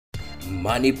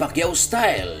Manny Pacquiao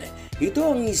style.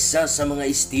 Ito ang isa sa mga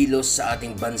estilo sa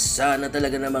ating bansa na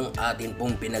talaga namang atin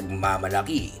pong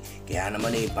pinagmamalaki. Kaya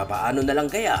naman papaano na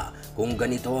lang kaya kung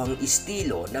ganito ang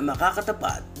estilo na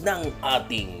makakatapat ng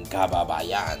ating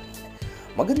kababayan.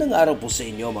 Magandang araw po sa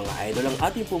inyo mga idol. Ang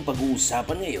ating pong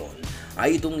pag-uusapan ngayon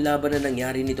ay itong laban na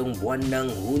nangyari nitong buwan ng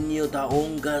Hunyo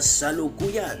taong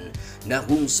kasalukuyan na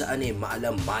kung saan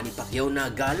maalam Manny Pacquiao na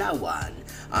galawan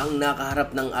ang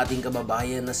nakaharap ng ating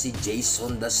kababayan na si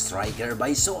Jason the Striker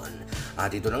Bison.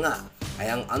 At ito na nga ay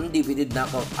ang undefeated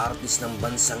knockout artist ng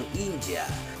bansang India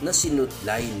na si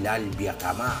Nutlay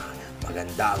Lalbiakama.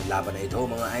 Maganda ang laban na ito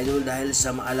mga idol dahil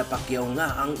sa maala Pacquiao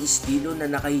nga ang estilo na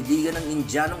nakahiligan ng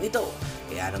Indianong ito.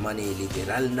 Kaya naman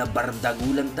literal na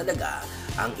bardagulan talaga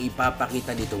ang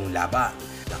ipapakita nitong laban.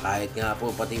 Na kahit nga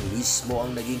po pati mismo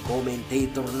ang naging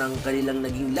commentator ng kanilang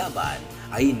naging laban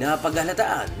ay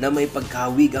napaghalataan na may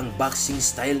pagkawig ang boxing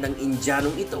style ng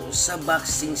Indianong ito sa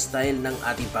boxing style ng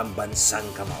ating pambansang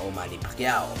kamao Manny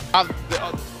Pacquiao.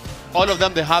 All of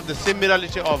them, they have the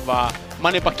similarity of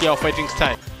Manny Pacquiao fighting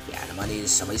style. Kaya naman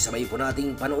sabay-sabay po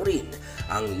nating panoorin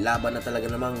ang laban na talaga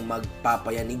namang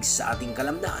magpapayanig sa ating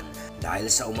kalamnan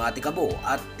dahil sa umatikabo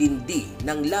at tindi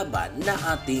ng laban na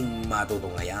ating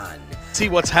matutunghayan. See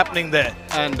what's happening there,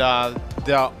 And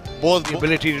they are both the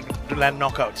ability to land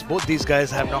knockouts. Both these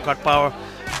guys have knockout power.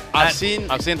 I've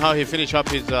seen how he finished up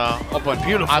his opponent.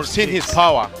 Beautiful. I've seen his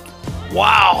power.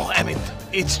 Wow! I mean,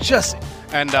 it's just.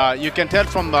 And you can tell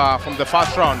from the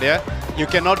first round, yeah. You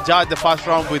cannot judge the first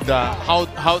round with how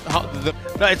the.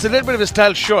 No, it's a little bit of his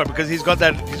style, sure, because he's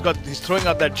throwing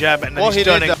out that jab and then he's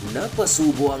turning.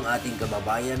 Napasubo ang ating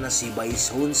kababayan na si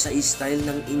Bison sa style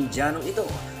ng Indianong ito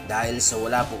dahil sa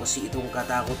wala po kasi itong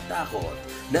katakot-takot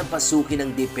na pasukin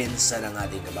ang depensa ng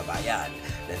ating kababayan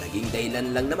na naging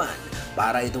dahilan lang naman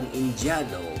para itong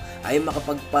Indiano ay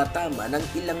makapagpatama ng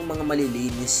ilang mga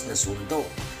malilinis na suntok.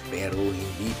 Pero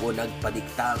hindi po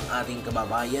nagpadikta ang ating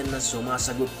kababayan na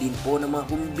sumasagot din po ng mga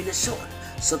kombinasyon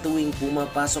sa tuwing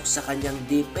pumapasok sa kanyang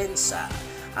depensa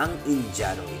ang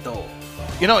Indiano ito.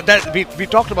 You know, that we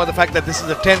talked about the fact that this is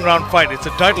a 10-round fight. It's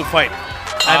a title fight.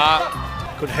 And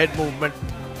good head movement.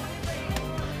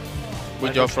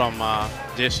 Good job from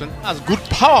Jason. Has good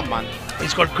power, man.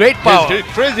 He's got great power. He's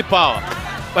crazy power.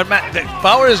 But man, the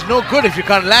power is no good if you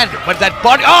can't land it. But that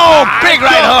body, big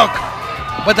right hook.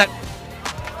 But that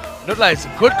Nutlay,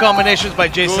 good combinations by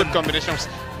Jason. Good combinations.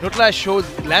 Nutlay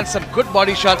lands some good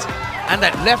body shots, and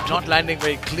that left not landing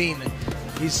very clean.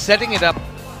 He's setting it up.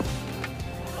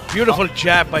 Beautiful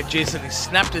jab by Jason. He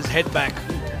snapped his head back.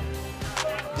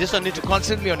 Jason needs to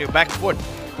constantly on your back foot.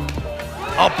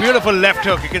 Oh, beautiful left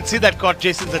hook. You can see that caught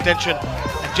Jason's attention.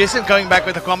 And Jason coming back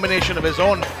with a combination of his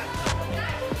own.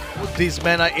 Both these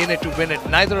men are in it to win it.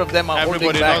 Neither of them are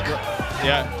holding back.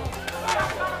 Yeah.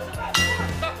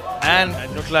 And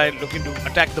Nutlay looking to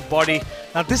attack the body.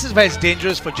 Now this is where it's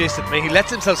dangerous for Jason, where he lets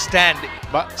himself stand.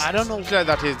 But I don't know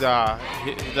that he's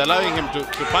allowing him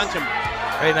to punch him.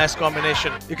 Very nice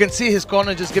combination. You can see his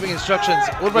corner just giving instructions.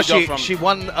 Umubra, she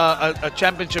won a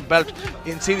championship belt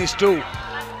in Series 2.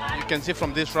 You can see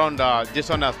from this round,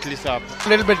 Jason has cleared up A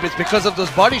little bit because of those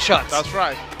body shots. That's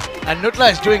right. And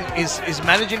Nutlay is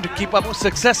managing to keep up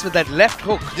success with that left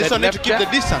hook. Jason needs to keep the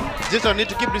distance. Jason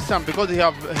needs to keep distance because he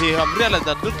have realized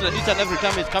that Nutlay each and every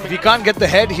time he's coming. If he can't get the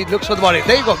head, he looks for the body.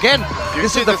 There you go again.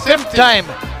 This is the fifth time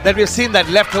that we've seen that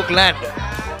left hook land.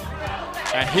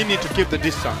 And he needs to keep the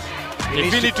distance.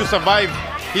 If he needs to survive,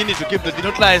 he needs to keep the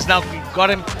distance. Nutlay has now got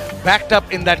him backed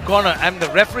up in that corner, and the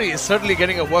referee is certainly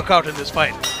getting a workout in this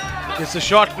fight. It's a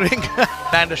short ring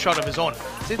and a shot of his own.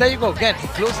 See, there you go again. He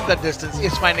closes that distance.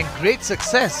 He's finding great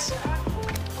success.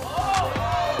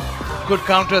 Good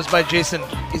counters by Jason.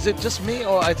 Is it just me,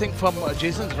 or I think from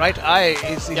Jason's right eye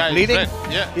is bleeding?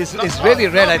 It's really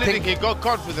red. I think he got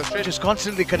caught with the straight. Just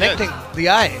constantly connecting the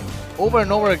eye over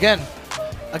and over again.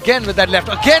 Again with that left.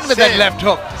 Again with that left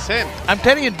hook. Same. I'm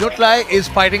telling you, Nutlay is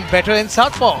fighting better in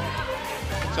southpaw.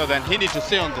 So then he needs to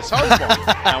stay on the southpaw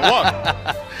and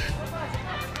walk.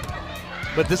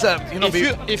 But this, you know,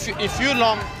 if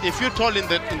you're tall in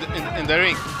the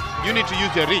ring, you need to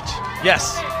use your reach.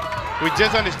 Yes, Which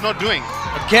Jason is not doing.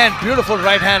 Again, beautiful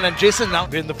right hand, and Jason now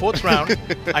in the fourth round.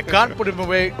 I can't put him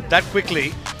away that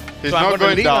quickly, so I'm going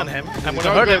to lean on him. I'm going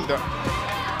to hurt him.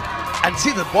 And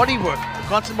see the body work, the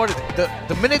constant body.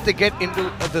 The minute they get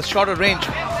into the shorter range,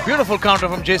 beautiful counter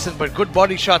from Jason, but good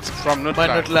body shots from by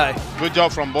Nutlay. Good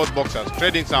job from both boxers,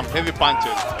 trading some heavy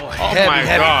punches.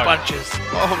 Heavy punches.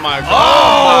 Oh my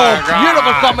God.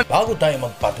 Beautiful comment. Bago tayo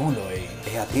magpatuloy,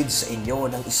 ihatid sa inyo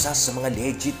ng isa sa mga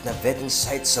legit na betting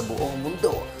site sa buong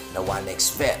mundo na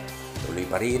 1xBet. Tuloy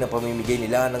pa rin ang pamimigay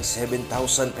nila ng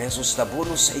 7,000 pesos na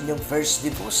bonus sa inyong first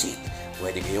deposit.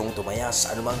 Pwede kayong tumaya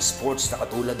sa anumang sports na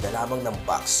katulad na lamang ng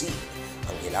boxing.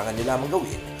 Ang kailangan nyo lamang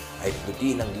gawin ay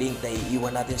pindutin ang link na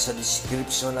iiwan natin sa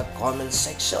description at comment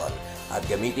section at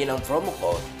gamitin ang promo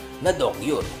code na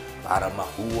DOCYUN para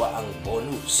makuha ang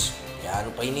bonus. Kaya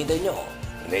ano pa hinintay nyo?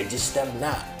 Register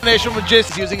na! Combination with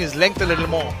Jason using his length a little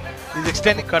more. He's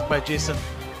extending cut by Jason.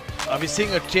 Are we seeing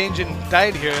a change in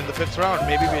tide here in the 5th round?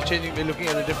 Maybe we're looking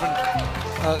at a different,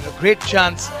 a great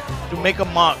chance to make a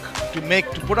mark, to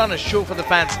put on a show for the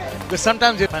fans. Because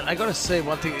sometimes, man, I gotta say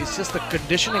one thing, it's just the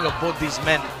conditioning of both these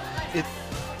men.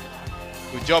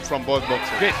 Good job from both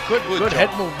boxers. Great, good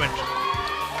head movement.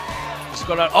 Just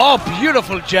got out. Oh,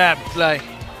 beautiful jab,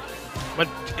 But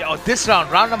this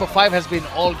round number 5 has been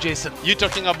all Jason. You're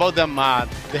talking about them.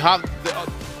 They have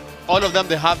all of them.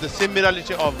 They have the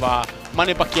similarity of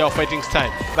Manny Pacquiao fighting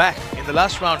style. Back in the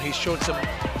last round, he showed some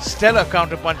stellar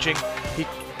counter punching.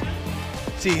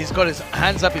 He's got his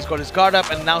hands up, he's got his guard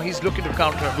up, and now he's looking to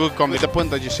counter. Good comment. The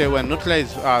point that you say when Nutla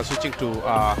is switching to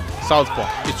southpaw,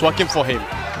 it's working for him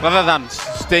rather than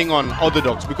staying on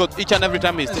orthodox, because each and every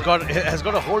time has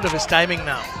got a hold of his timing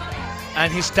now,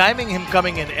 and he's timing him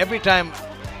coming in. Every time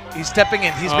he's stepping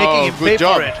in, he's making him pay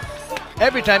for it.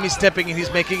 Every time he's stepping in,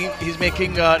 he's making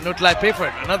Nutla pay for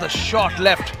it. Another short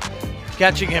left,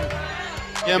 catching him.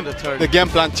 The game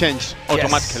plan changed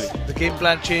automatically. Yes, the game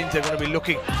plan changed. They're going to be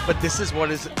looking, but this is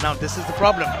the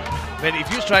problem. When if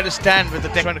you try to stand with the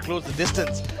trying to close the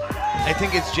distance, I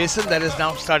think it's Jason that is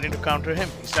now starting to counter him.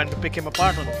 He's starting to pick him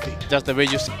apart on the feet. Just the way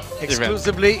you see.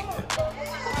 Exclusively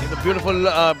in the beautiful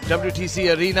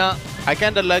WTC arena. I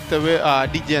kind of like the way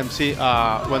DJMC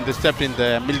when they stepped in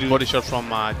the military body shot from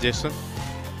Jason.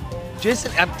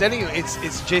 Jason, I'm telling you,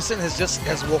 it's Jason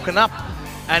has woken up.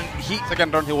 And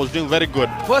second round he was doing very good.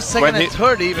 First, second, and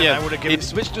third even, yes, I would have given. He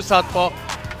switched to southpaw,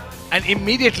 and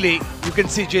immediately you can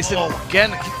see Jason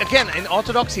again in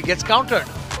orthodox he gets countered.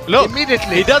 Look,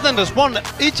 immediately he doesn't respond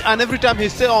each and every time he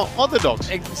stays on orthodox.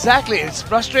 Exactly, it's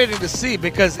frustrating to see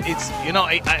because it's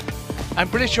I'm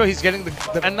pretty sure he's getting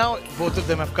the and now both of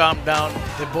them have calmed down.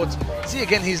 They both see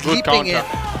again he's good leaping counter. in.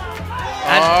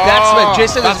 And that's where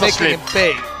Jason is making him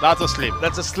pay. That's a slip.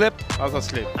 That's a slip. That's a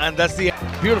slip. And that's the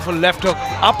beautiful left hook.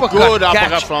 Uppercut. Good catch.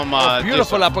 uppercut from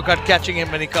beautiful Jason. uppercut catching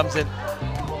him when he comes in.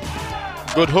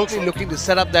 Good hooks. Looking to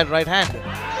set up that right hand.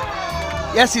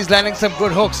 Yes, he's landing some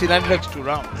good hooks. He landed like 2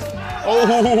 rounds.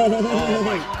 Oh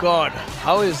my God.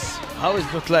 How is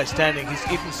Nutla standing? He's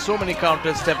eaten so many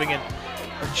counters stepping in.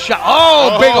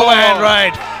 Big overhand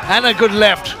right. And a good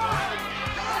left.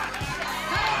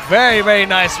 Very, very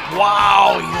nice.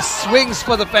 Wow, he just swings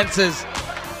for the fences.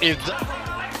 Big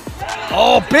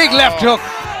left hook.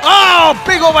 Oh,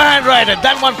 big overhand right. And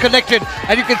that one connected.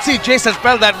 And you can see Jason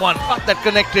felt that one. Not that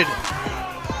connected.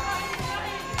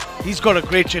 He's got a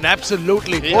great chin.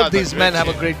 Absolutely. Both these men have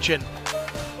a great chin.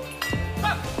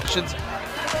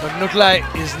 But Nutla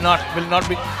will not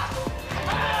be.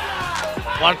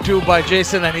 1-2 by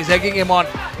Jason, and he's egging him on.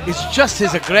 It's just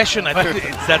his aggression.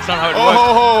 That's not how it works.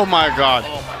 Oh my God.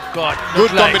 Oh my God.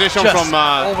 Good combination from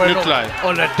Nutla.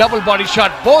 On a double body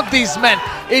shot. Both these men,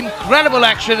 incredible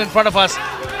action in front of us.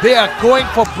 They are going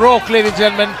for broke, ladies and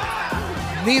gentlemen.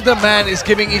 Neither man is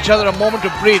giving each other a moment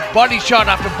to breathe. Body shot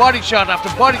after body shot after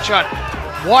body shot.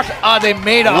 What are they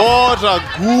made of? What a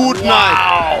good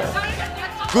night.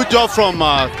 Good job from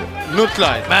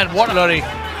Nutla. Man, what a lorry.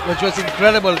 Which was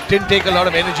incredible. Didn't take a lot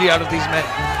of energy out of these men.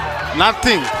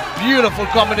 Nothing. Beautiful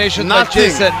combination by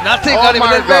Jason. Nothing. Oh not even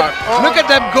a bit. Look at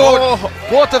them go.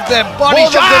 Both of them. Body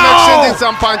Both shot. of them extending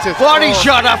some punches. Body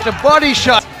shot after body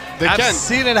shot. I've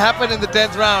seen it happen in the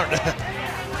 10th round.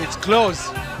 It's close.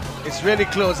 It's really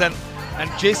close. And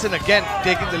Jason again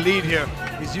taking the lead here.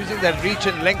 He's using that reach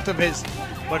and length of his.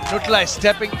 But Nutla is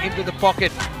stepping into the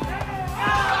pocket.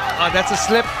 That's a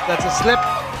slip. That's a slip.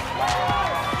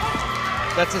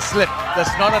 That's a slip.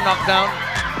 That's not a knockdown.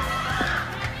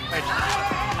 Right.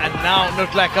 And now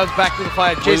Nutla comes back to the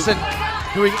fight. Jason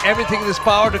doing everything in his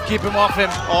power to keep him off him.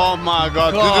 Oh my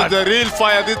God. This is the real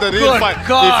fire. This is the real fight.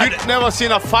 God. If you've never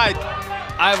seen a fight.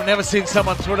 I've never seen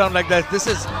someone throw down like that. This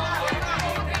is...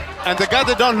 And the guy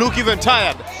that don't look even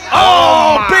tired.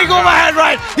 Oh big overhand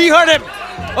right. He hurt him.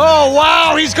 Oh,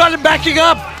 wow. He's got him backing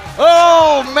up.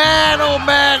 Oh, man.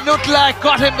 Nutla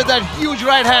caught him with that huge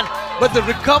right hand. But the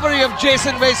recovery of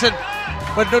Jason Mason.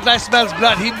 But Nutla smells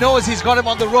blood. He knows he's got him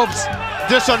on the ropes.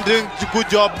 Jason doing a good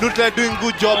job. Nutla doing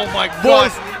good job. Oh my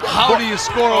God. How do you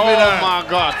score a winner? Oh my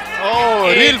God. Oh,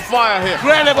 real fire here.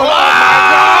 Incredible. Oh my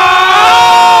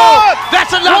God.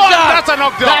 That's a knockdown. That's a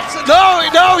knockdown.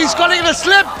 No, he's calling it a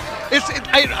slip.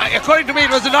 According to me,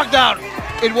 it was a knockdown.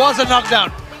 It was a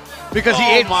knockdown because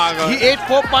Oh my God. he ate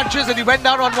 4 punches and he went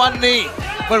down on one knee.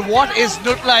 But what is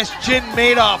Nutlai's chin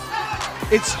made of?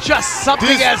 It's just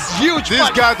something as huge.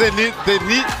 These guys, they need,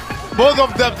 both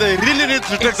of them, they really need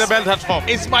to take the belt at home.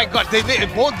 It's my God.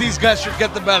 Both these guys should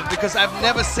get the belt because I've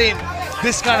never seen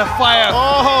this kind of fire.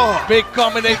 Oh, Big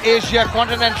combination Asia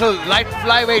Continental Light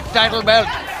Flyweight title belt.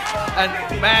 And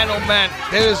man, oh man,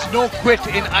 there is no quit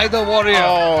in either warrior.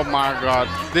 oh my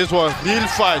God. This was real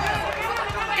fight.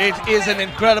 It is an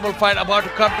incredible fight about to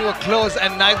come to a close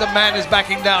and neither man is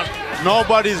backing down.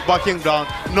 Nobody's backing down.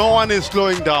 No one is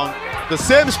slowing down. The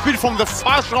same speed from the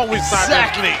first round we started.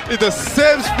 Exactly. It's the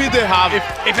same speed they have.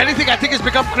 If anything, I think it's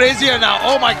become crazier now.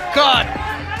 Oh my God.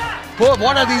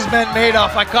 What are these men made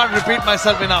of? I can't repeat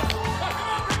myself enough.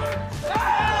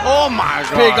 Oh my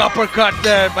God. Big uppercut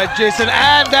there by Jason.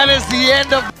 And that is the end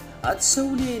of... At sa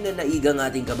uli na naigang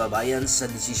ating kababayan sa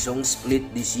desisyong split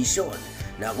decision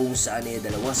na kung saan ay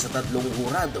 2 sa 3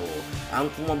 hurado ang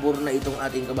pumabor na itong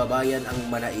ating kababayan ang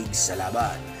manaig sa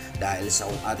laban. Dahil sa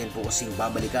kung atin po kasing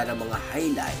babalikan ang mga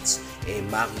highlights,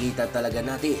 makikita talaga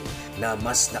natin na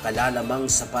mas nakalalamang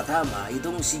sa patama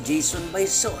itong si Jason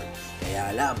Bison.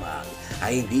 Kaya lamang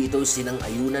ay hindi ito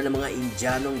sinang-ayunan ng mga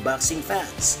Indianong boxing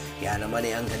fans. Kaya naman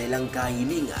ang kanilang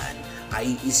kahilingan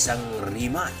ay isang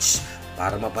rematch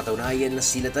para mapatunayan na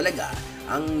sila talaga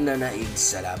ang nanaig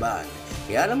sa laban.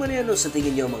 Kaya naman sa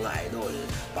tingin nyo mga idol,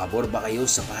 pabor ba kayo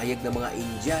sa pahayag ng mga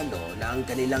Indiano na ang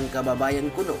kanilang kababayan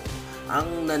kuno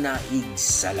ang nanaig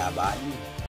sa laban?